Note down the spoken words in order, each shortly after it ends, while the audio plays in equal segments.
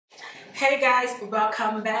Hey guys,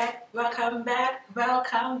 welcome back to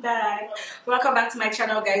my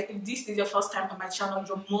channel, guys. If this is your first time on my channel,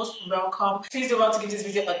 you're most welcome. Please do want to give this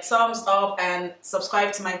video a thumbs up and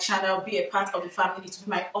subscribe to my channel, be a part of the family. It will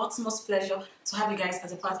be my utmost pleasure to have you guys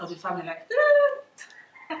as a part of the family.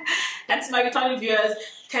 And to my returning viewers,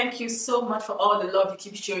 thank you so much for all the love you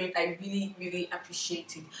keep showing. I really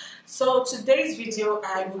appreciate it. So today's video,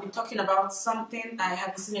 I will be talking about something I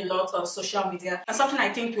have seen a lot on social media and something I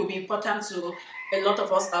think will be important to a lot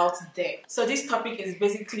of us out there. So this topic is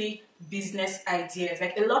basically business ideas.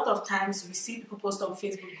 Like a lot of times we see people post on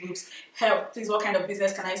Facebook groups, help, please, what kind of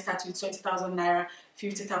business can I start with 20,000 naira,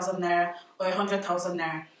 50,000 naira, or 100,000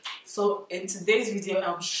 naira? So in today's video,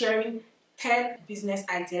 I'll be sharing 10 business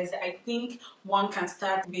ideas that I think one can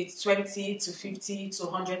start with 20 to 50 to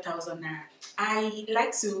 100,000 naira. I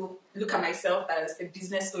like to look at myself as a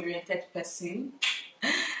business-oriented person.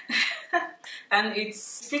 And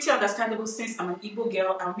it's pretty understandable since I'm an Igbo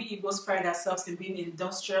girl and we Igbos pride ourselves in being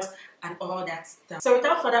industrious and all that stuff. So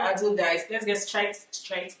without further ado, guys, let's get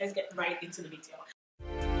let's get right into the video.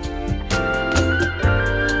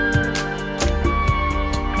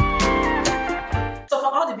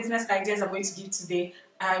 Business ideas I'm going to give today,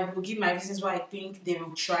 I will give my reasons why I think they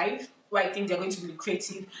will thrive, why I think they're going to be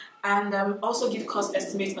lucrative, and also give cost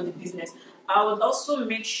estimates on the business. I will also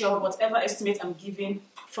make sure whatever estimate I'm giving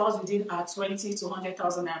falls within our 20 to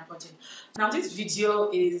 100,000 naira budget. Now this video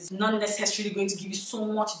is not necessarily going to give you so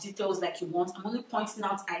much details like you want. I'm only pointing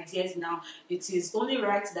out ideas now. It is only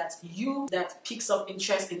right that you that picks up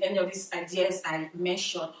interest in any of these ideas I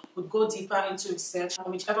mentioned would go deeper into research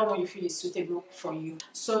on whichever one you feel is suitable for you.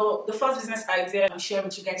 So the first business idea I'm sharing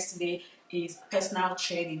with you guys today is personal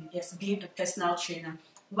training. Yes, being a personal trainer.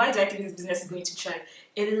 Why do I think this business is going to thrive?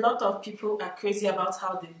 A lot of people are crazy about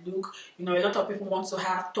how they look. You know, a lot of people want to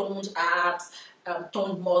have toned abs,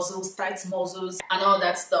 toned muscles, tight muscles, and all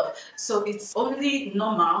that stuff. So it's only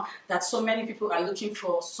normal that so many people are looking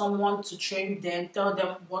for someone to train them, tell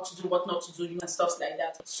them what to do, what not to do, and stuff like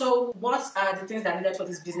that. So what are the things that are needed for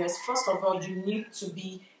this business? First of all, you need to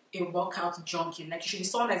be a workout junkie. Like you should be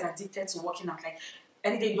someone that's addicted to working out. Like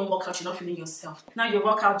any day you don't work out, you're not feeling yourself. Now you're a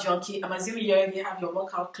workout junkie. I'm assuming you already have your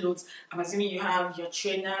workout clothes. I'm assuming you have your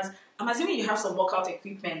trainers. I'm assuming you have some workout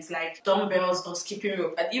equipment like dumbbells or skipping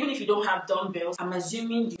rope. And even if you don't have dumbbells, I'm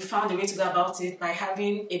assuming you found a way to go about it by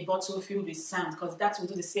having a bottle filled with sand, because that will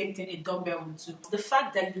do the same thing a dumbbell will do. The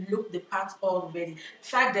fact that you look the part already, the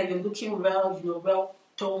fact that you're looking well, you know, well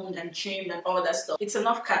toned and trimmed and all that stuff, it's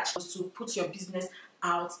enough catch to put your business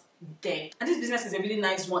out there. And this business is a really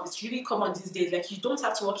nice one. It's really common these days. Like you don't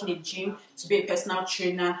have to work in a gym to be a personal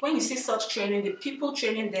trainer. When you see such training, the people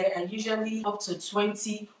training there are usually up to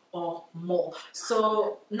 20 or more.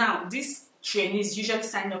 So now these trainees usually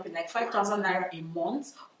sign up in like 5,000 naira a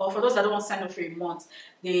month, or for those that don't want to sign up for a month,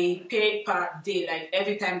 they pay per day, like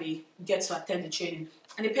every time they get to attend the training.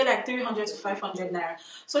 And they pay like 300 to 500 naira.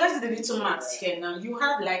 So let's do the little maths here. Now you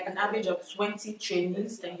have like an average of 20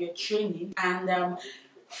 trainees that you're training, and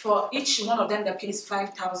for each one of them that pays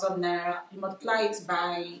 5,000 naira, you multiply it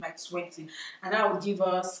by 20, and that will give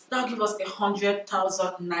us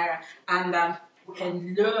 100,000 naira. And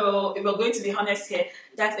hello, if we're going to be honest here,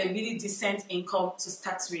 that's a really decent income to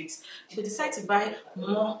start with. If you decide to buy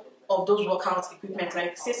more of those workout equipment,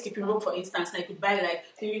 like say skipping rope for instance, now you could buy like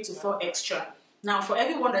 3 to 4 extra. Now, for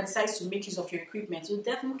everyone that decides to make use of your equipment, will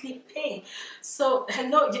definitely pay. So,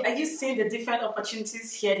 hello, are you seeing the different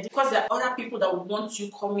opportunities here? Because there are other people that would want you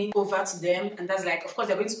coming over to them, and that's like, of course,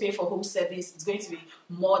 they're going to pay for home service. It's going to be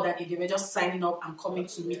more than if they were just signing up and coming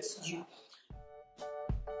to meet you.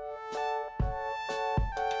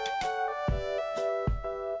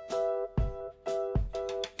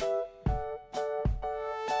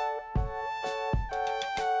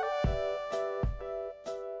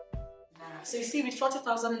 So you see, with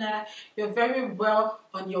 40,000 naira, you're very well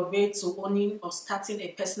on your way to owning or starting a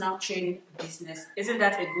personal training business. Isn't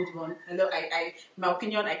that a good one? Hello, in my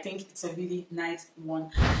opinion, I think it's a really nice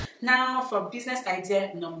one. Now, for business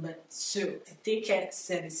idea number 2, daycare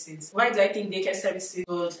services. Why do I think daycare services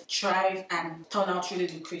would thrive and turn out really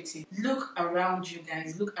lucrative? Look around you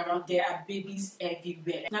guys. Look around. There are babies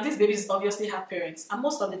everywhere. Now, these babies obviously have parents, and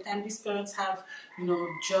most of the time, these parents have, you know,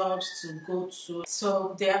 jobs to go to.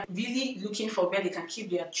 So they are really looking for where they can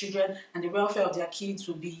keep their children, and the welfare of their kids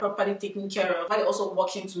will be properly taken care of, while also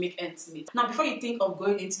working to make ends meet. Now, before you think of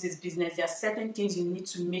going into this business, there are certain things you need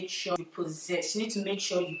to make sure you possess. You need to make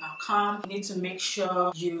sure you are calm. You need to make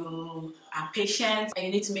sure you are patient, and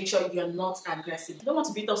you need to make sure you're not aggressive. You don't want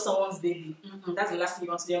to beat up someone's baby. That's the last thing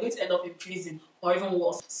you want to do. You're going to end up in prison or even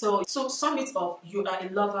worse. So to sum it up, you are a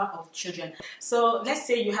lover of children. So let's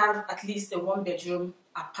say you have at least a 1-bedroom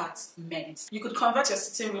apartment. You could convert your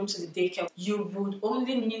sitting room to the daycare. You would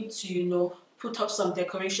only need to, put up some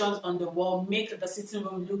decorations on the wall, make the sitting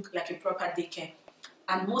room look like a proper daycare.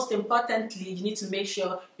 And most importantly, you need to make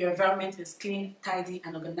sure your environment is clean, tidy,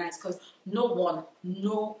 and organized, because no one,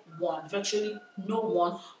 virtually no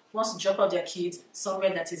one wants to drop out their kids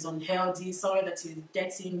somewhere that is unhealthy, somewhere that is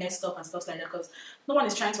dirty, messed up, and stuff like that, because no one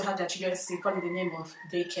is trying to have their children sick all in the name of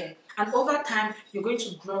daycare. And over time, you're going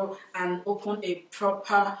to grow and open a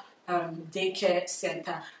proper daycare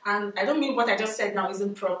center. And I don't mean what I just said now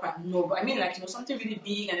isn't proper, no, but I mean like, something really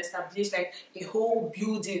big and established, like a whole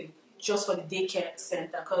building just for the daycare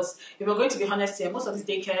center. Because if we're going to be honest here, most of these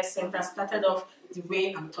daycare centers started off the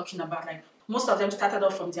way I'm talking about. Like, most of them started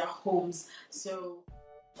off from their homes. So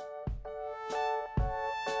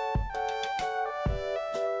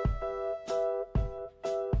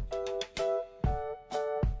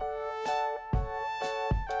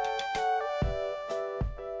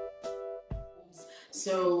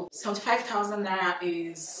So 75,000 naira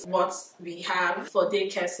is what we have for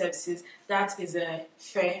daycare services. That is a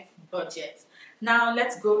fair budget. Now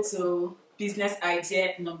let's go to business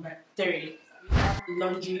idea number 3. We have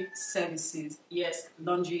laundry services. Yes,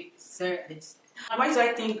 laundry service. And why do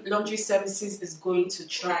I think laundry services is going to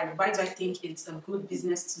thrive? Why do I think it's a good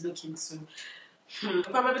business to look into? You're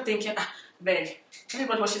probably thinking, beg,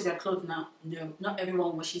 everybody washes their clothes now. No, not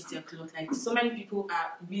everyone washes their clothes. Like, so many people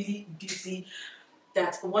are really busy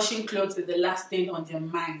that washing clothes is the last thing on their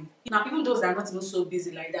mind. Now, even those that are not even so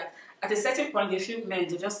busy like that, at a certain point, they feel, man,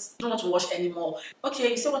 they just don't want to wash anymore.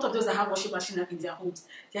 Okay, so what of those that have washing machine in their homes?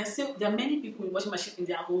 There are many people with washing machine in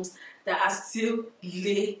their homes that are still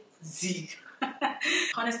lazy.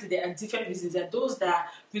 Honestly, there are different reasons. There are those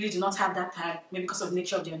that really do not have that time, maybe because of the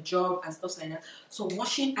nature of their job and stuff like that. So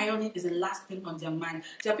washing, ironing is the last thing on their mind.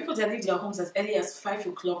 There are people that leave their homes as early as 5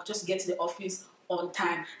 o'clock just to get to the office on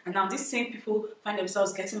time. And now these same people find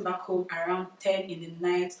themselves getting back home around 10 in the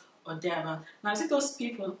night or thereabout. Now, is it those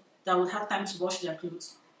people that would have time to wash their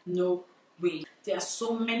clothes? No way. There are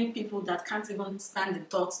so many people that can't even stand the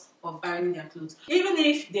thought of ironing their clothes. Even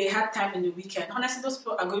if they had time in the weekend, honestly, those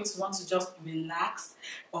people are going to want to just relax,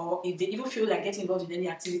 or if they even feel like getting involved in any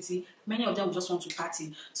activity, many of them will just want to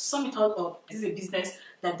party. So sum it all up, this is a business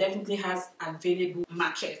that definitely has available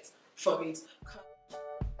market for it.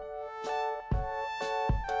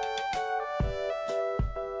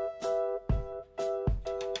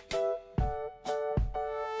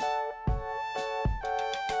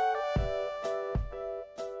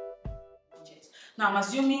 Now, I'm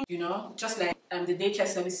assuming, just like the daycare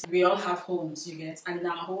service, we all have homes, you get, and in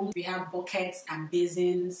our homes, we have buckets and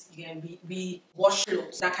basins, you get, we wash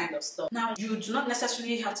clothes, that kind of stuff. Now, you do not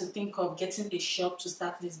necessarily have to think of getting a shop to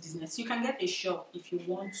start this business. You can get a shop if you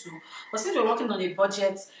want to, but since you're working on a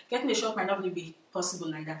budget, getting a shop might not really be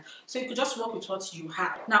possible like that. So you could just work with what you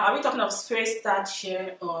have. Now, are we talking of spray, starch,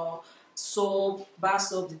 or soap, bar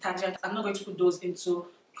soap, detergent? I'm not going to put those into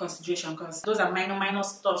consideration because those are minor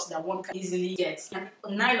stuffs that one can easily get.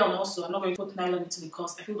 And nylon also, I'm not going to put nylon into the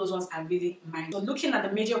cost. I feel those ones are really minor. So looking at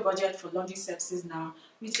the major budget for laundry services now,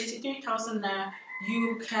 with 83,000 naira,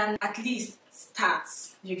 you can at least start,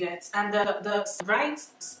 you get. And the right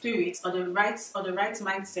spirit or the right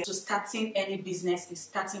mindset to starting any business is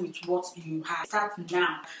starting with what you have. Start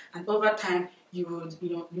now, and over time you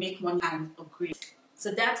would make money and upgrade. So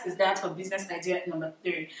that is that for business idea number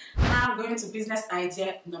 3. Now going to business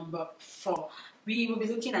idea number 4. We will be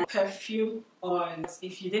looking at perfume oils.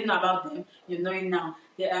 If you didn't know about them, you know it now.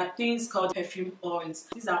 There are things called perfume oils.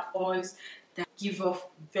 These are oils that give off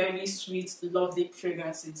very sweet, lovely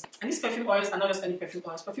fragrances. And these perfume oils are not just any perfume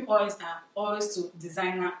oils. Perfume oils are oils to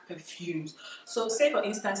designer perfumes. So say for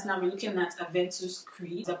instance now we're looking at Aventus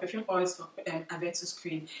Creed. There are perfume oils for Aventus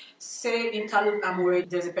Creed. Say Interlude Amore,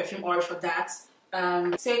 there's a perfume oil for that.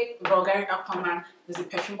 Say Bulgarian Aquaman, there's a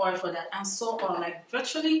perfume oil for that, and so on. Like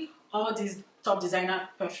virtually all these top designer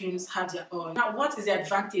perfumes have their oil. Now, what is the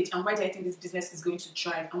advantage, and why do I think this business is going to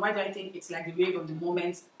thrive, and why do I think it's like the wave of the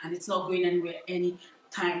moment and it's not going anywhere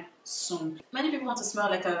anytime soon? Many people want to smell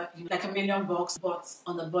like a $1 million, but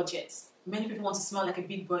on a budget. Many people want to smell like a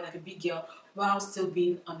big boy, like a big girl, while still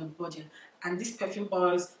being on a budget. And these perfume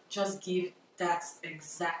oils just give that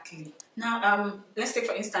exactly. Now, let's take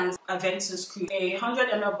for instance Aventus cream. A 100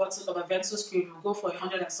 ml bottle of Aventus cream will go for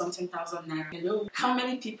 100 and something thousand naira. Hello, how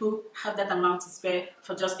many people have that amount to spare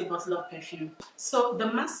for just a bottle of perfume? So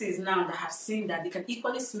the masses now that have seen that they can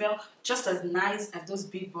equally smell just as nice as those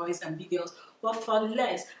big boys and big girls, but for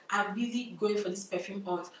less, are really going for this perfume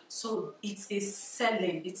oils. So it is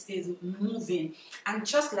selling, it is moving, and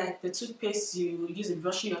just like the toothpaste you use in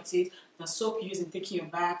brushing your teeth, the soap you use in taking your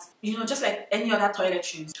bath, you know, just like any other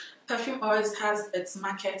toiletries, perfume oils has its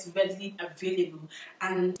market readily available,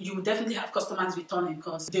 and you will definitely have customers returning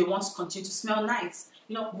because they want to continue to smell nice.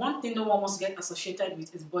 You know, one thing no one wants to get associated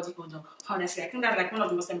with is body odor. Honestly, I think that's like one of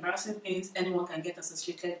the most embarrassing things anyone can get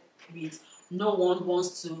associated with. No one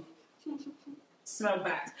wants to smell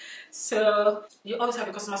bad. So you always have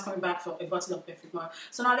your customers coming back for a bottle of perfume oil.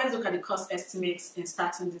 So now let's look at the cost estimates in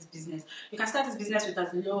starting this business. You can start this business with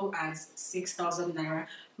as low as 6,000 naira,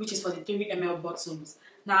 which is for the 3 ml bottles.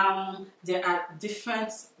 Now there are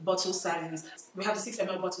different bottle sizes. We have the 6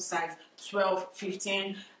 ml bottle size, 12,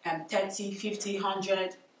 15, 30, 50,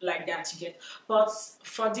 100, like that you get. But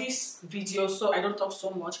for this video, so I don't talk so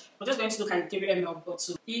much, we're just going to look at the 3 ml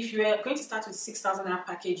bottle. If you are going to start with 6,000 naira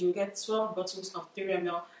package, you get 12 bottles of 3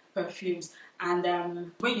 ml perfumes,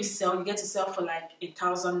 and when you sell, you get to sell for like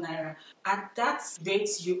 1,000 naira. At that rate,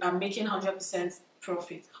 you are making 100%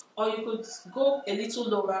 profit. Or you could go a little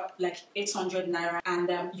lower, like 800 naira,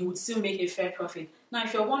 and you would still make a fair profit. Now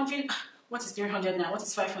if you're wondering, what is 300 naira? What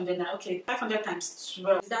is 500 naira? Okay, 500 times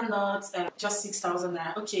 12. Is that not just 6,000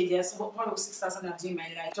 naira? Okay, yes. What will 6,000 naira do in my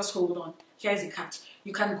life? Just hold on. Here's the catch.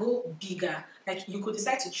 You can go bigger. Like you could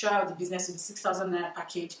decide to try out the business with the 6,000 naira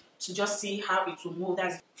package to just see how it will move.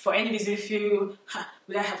 That's for any reason feel,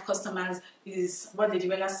 will I have customers? Is what Lady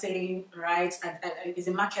Bella saying right? Is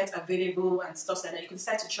the market available and stuff like that? You could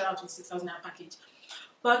decide to try out with 6,000 naira package.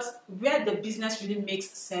 But where the business really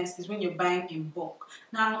makes sense is when you're buying in bulk.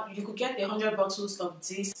 Now, you could get 100 bottles of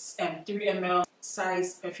this 3 ml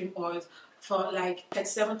size perfume oils for like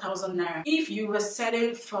 37,000 naira. If you were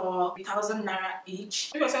selling for 1,000 naira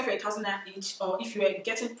each, if you were selling for 1,000 naira each, or if you were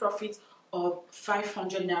getting profit of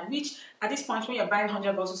 500 naira, which at this point when you're buying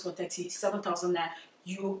 100 bottles for 37,000 naira,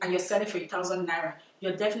 you're selling for 1,000 naira,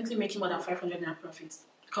 you're definitely making more than 500 naira profit.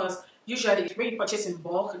 Because usually when you purchase in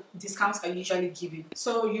bulk, discounts are usually given.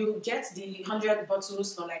 So you get the 100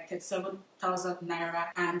 bottles for like 37,000 naira,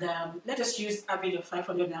 and let's just use average of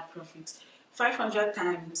 500 naira profit. 500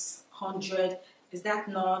 times 100, is that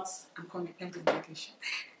not, I'm coming, let me calculation.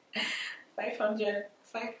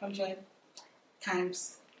 500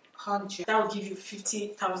 times 100, that will give you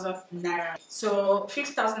 50,000 naira. So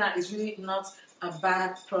 50,000 naira is really not a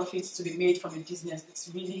bad profit to be made from a business. It's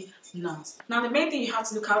really not. Now the main thing you have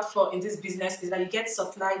to look out for in this business is that you get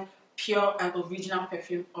supplied pure and original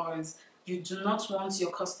perfume oils. You do not want your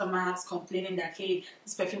customers complaining that, hey,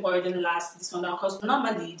 this perfume oil didn't last this one, because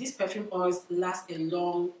normally these perfume oils last a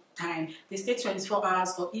long time. They stay 24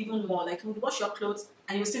 hours or even more. Like you would wash your clothes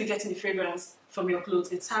and you'll still be getting the fragrance from your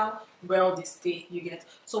clothes. It's how well they stay, you get.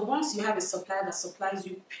 So once you have a supplier that supplies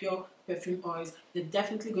you pure perfume oils, you're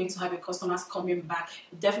definitely going to have your customers coming back.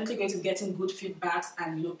 You're definitely going to be getting good feedbacks,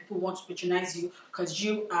 and you know, people want to patronize you because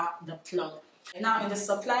you are the plug. Now in the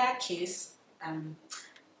supplier case,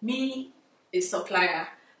 me is supplier.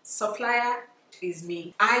 Supplier is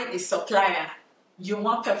me. I is supplier. You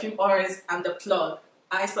want perfume oils, I'm the plug.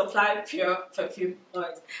 I supply pure perfume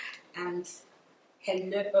oils. And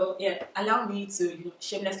hello, yeah, allow me to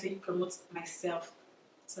shamelessly promote myself.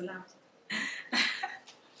 It's allowed.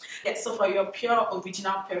 Yeah, so for your pure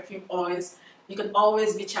original perfume oils, you can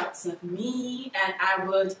always reach out to me, and I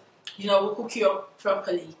would, hook you up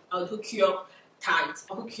properly. I'll hook you up tight.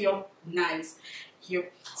 I'll hook you up nice.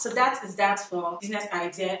 Here. So that is that for business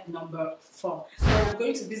idea number 4. So we're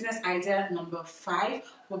going to business idea number 5.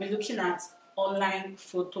 We'll be looking at online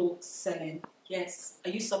photo selling. Yes.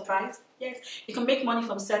 Are you surprised? Yes. You can make money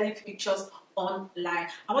from selling pictures online.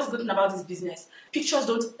 And what's good thing about this business?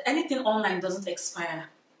 Anything online doesn't expire.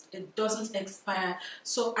 It doesn't expire.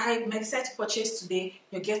 So I might decide to purchase today.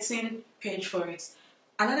 You're getting paid for it.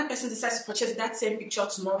 Another person decides to purchase that same picture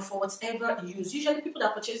tomorrow for whatever you use. Usually people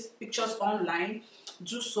that purchase pictures online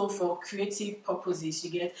do so for creative purposes,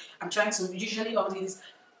 you get. Usually all these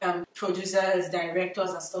producers,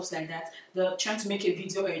 directors and stuff like that, they're trying to make a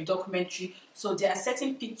video or a documentary. So there are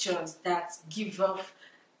certain pictures that give off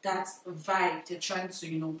that vibe they're trying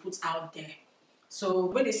to, put out there. So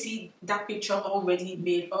when they see that picture already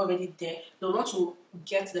made, already there, they'll want to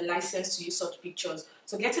get the license to use such pictures.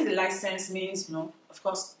 So getting the license means, of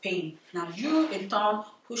course, paying. Now you, in turn,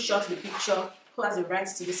 who shot the picture, who has the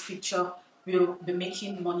rights to this picture, will be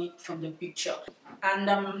making money from the picture.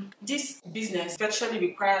 And this business virtually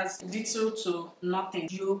requires little to nothing.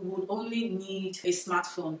 You would only need a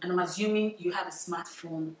smartphone, and I'm assuming you have a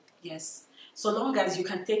smartphone. Yes. So long as you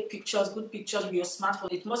can take pictures, good pictures with your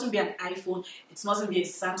smartphone. It mustn't be an iPhone, it mustn't be a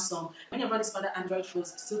Samsung. Many of these other Android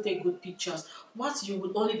phones still take good pictures. What you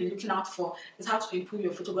would only be looking out for is how to improve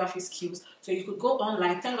your photography skills. So you could go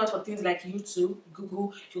online, thank God for things like YouTube,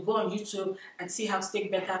 Google. You go on YouTube and see how to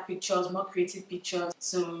take better pictures, more creative pictures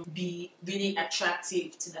to be really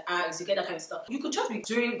attractive to the eyes. You get that kind of stuff. You could just be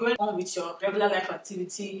going on with your regular life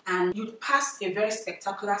activity, and you'd pass a very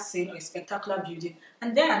spectacular scene or a spectacular building,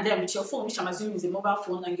 and then with your phone, which I'm assuming is a mobile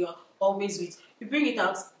phone and you're always with, you bring it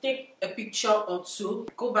out, take a picture or two,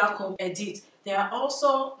 go back home, edit. There are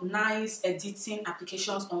also nice editing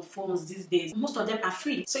applications on phones these days. Most of them are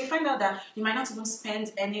free. So you find out that you might not even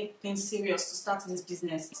spend anything serious to start this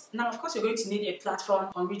business. Now, of course, you're going to need a platform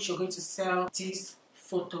on which you're going to sell these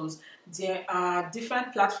photos. There are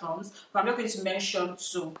different platforms, but I'm not going to mention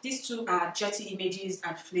two. These two are Jetty Images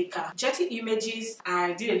and Flickr. Jetty Images,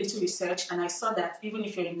 I did a little research and I saw that even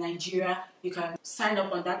if you're in Nigeria, you can sign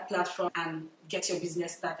up on that platform and get your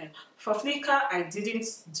business started. For Flickr, I didn't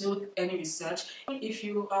do any research. If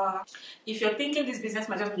you're thinking this business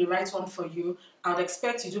might just be the right one for you, I would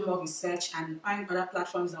expect you to do more research and find other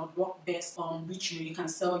platforms that would work best on which you can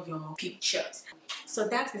sell your pictures. So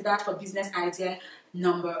that is that for business idea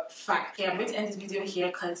number 5. Okay, I'm going to end this video here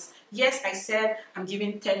because yes, I said I'm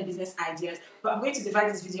giving 10 business ideas, but I'm going to divide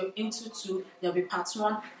this video into 2. There'll be part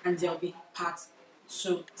 1 and there'll be part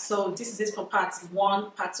 2. So this is it for part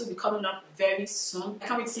 1. Part 2 will be coming up very soon. I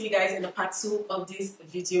can't wait to see you guys in the part 2 of this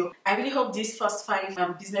video. I really hope these first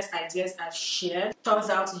 5 business ideas I've shared turns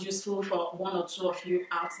out useful for 1 or 2 of you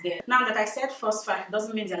out there. Now that I said first 5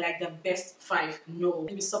 doesn't mean they're like the best 5. No,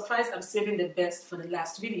 you'll be surprised I'm saving the best for the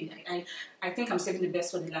last. Really, I think I'm saving the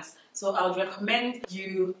best for the last. So I would recommend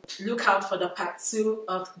you look out for the part 2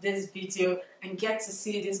 of this video and get to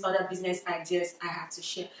see these other business ideas I have to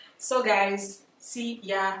share. So guys, see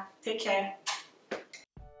ya. Take care.